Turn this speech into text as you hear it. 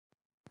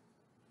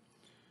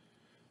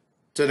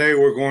Today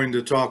we're going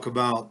to talk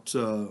about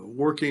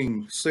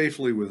working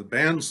safely with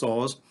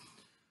bandsaws.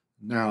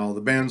 Now,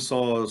 the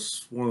bandsaw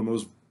is one of the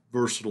most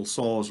versatile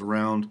saws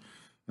around.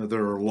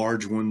 There are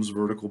large ones,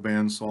 vertical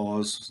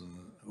bandsaws,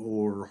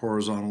 or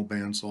horizontal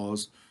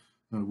bandsaws.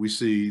 We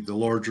see the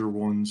larger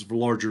ones, the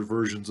larger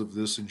versions of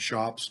this in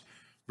shops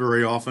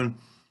very often.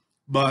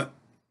 But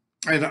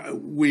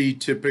we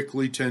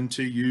typically tend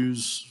to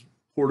use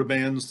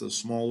portabands, the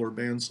smaller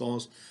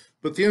bandsaws.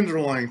 But the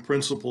underlying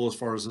principle, as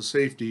far as the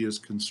safety is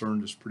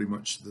concerned, is pretty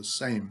much the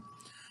same.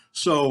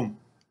 So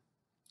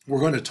we're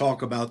going to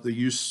talk about the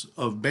use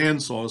of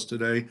bandsaws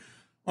today,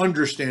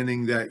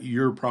 understanding that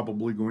you're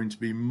probably going to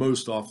be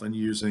most often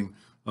using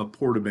a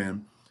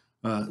portaband.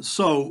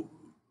 So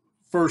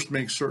first,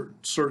 make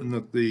certain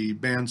that the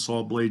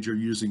bandsaw blade you're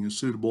using is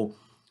suitable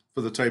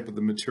for the type of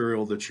the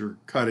material that you're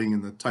cutting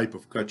and the type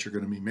of cut you're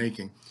going to be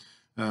making.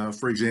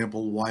 For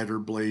example, wider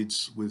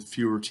blades with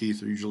fewer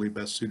teeth are usually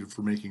best suited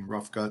for making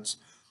rough cuts.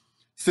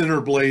 Thinner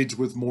blades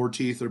with more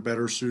teeth are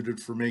better suited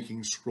for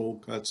making scroll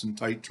cuts and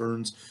tight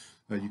turns.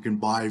 You can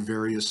buy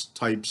various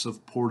types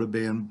of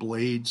portaband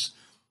blades.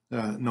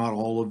 Not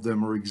all of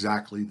them are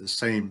exactly the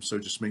same, so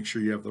just make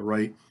sure you have the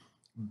right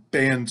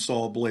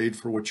bandsaw blade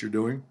for what you're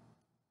doing.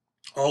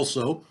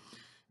 Also,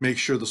 make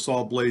sure the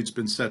saw blade's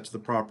been set to the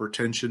proper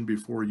tension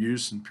before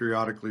use and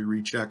periodically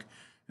recheck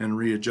and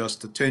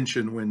readjust the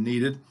tension when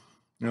needed.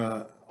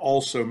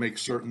 Also, make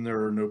certain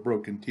there are no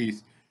broken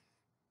teeth,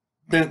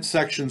 bent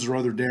sections, or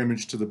other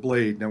damage to the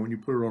blade. Now, when you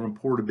put it on a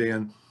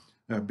portaband,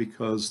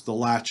 because the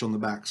latch on the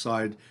back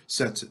side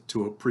sets it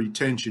to a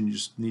pre-tension, you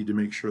just need to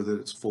make sure that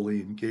it's fully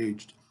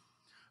engaged.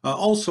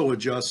 Also,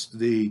 adjust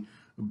the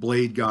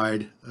blade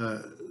guide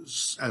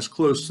as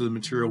close to the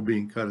material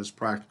being cut as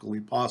practically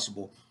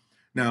possible.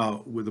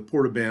 Now, with the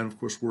portaband, of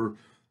course, we're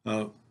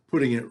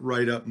putting it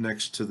right up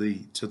next to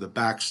the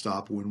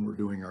backstop when we're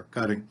doing our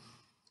cutting,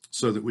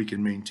 so that we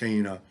can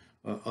maintain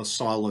a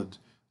solid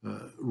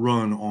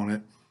run on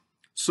it.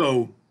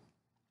 So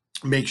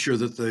make sure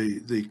that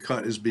the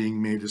cut is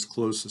being made as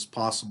close as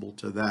possible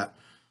to that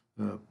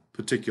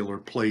particular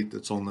plate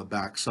that's on the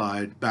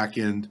back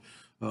end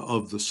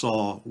of the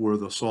saw where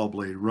the saw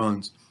blade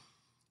runs.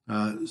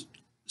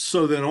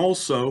 So then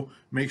also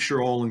make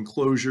sure all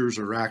enclosures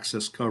or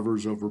access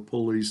covers over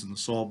pulleys and the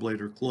saw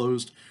blade are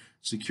closed,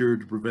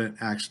 secured to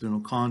prevent accidental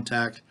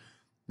contact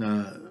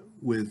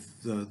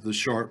with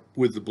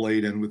the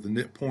blade and with the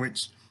nip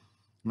points.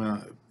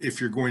 If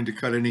you're going to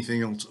cut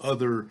anything else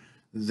other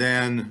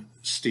than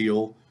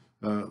steel,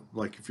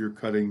 like if you're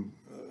cutting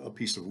a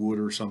piece of wood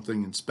or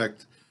something,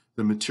 inspect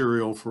the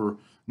material for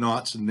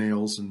knots and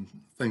nails and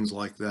things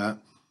like that.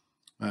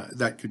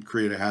 That could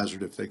create a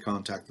hazard if they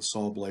contact the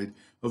saw blade.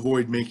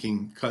 Avoid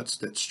making cuts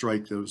that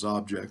strike those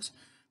objects.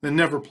 Then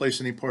never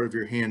place any part of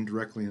your hand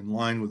directly in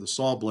line with the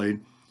saw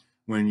blade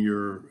when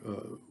you're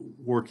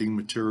working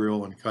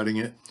material and cutting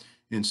it.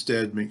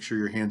 Instead, make sure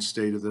your hands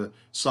stay to the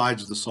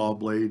sides of the saw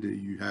blade.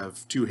 You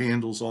have two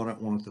handles on it,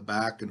 one at the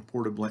back and a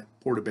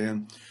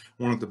portaband,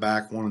 one at the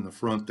back, one in the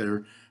front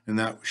there, and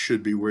that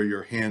should be where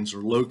your hands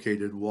are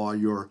located while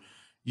you're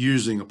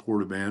using a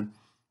portaband.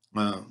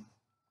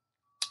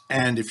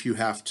 And if you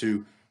have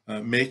to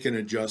make an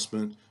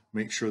adjustment,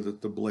 make sure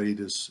that the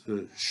blade is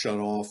shut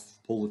off,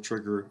 pull the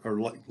trigger,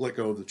 or let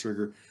go of the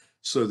trigger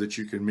so that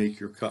you can make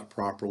your cut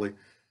properly.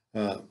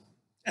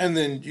 And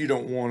then you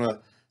don't want to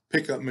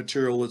pick up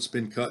material that's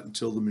been cut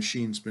until the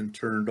machine's been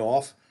turned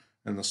off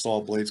and the saw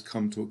blades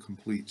come to a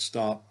complete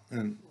stop.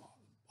 And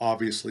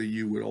obviously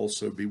you would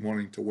also be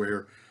wanting to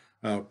wear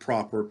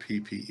proper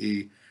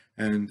PPE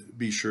and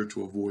be sure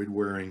to avoid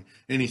wearing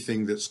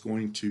anything that's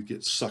going to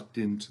get sucked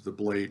into the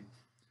blade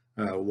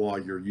while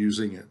you're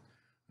using it.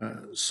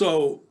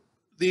 So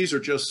these are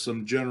just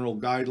some general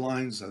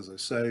guidelines. As I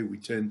say, we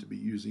tend to be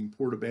using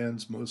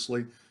portabands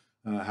mostly.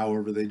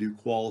 However, they do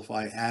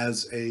qualify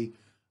as a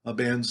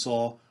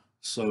bandsaw,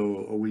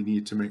 so we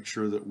need to make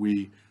sure that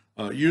we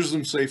use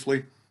them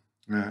safely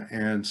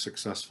and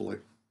successfully.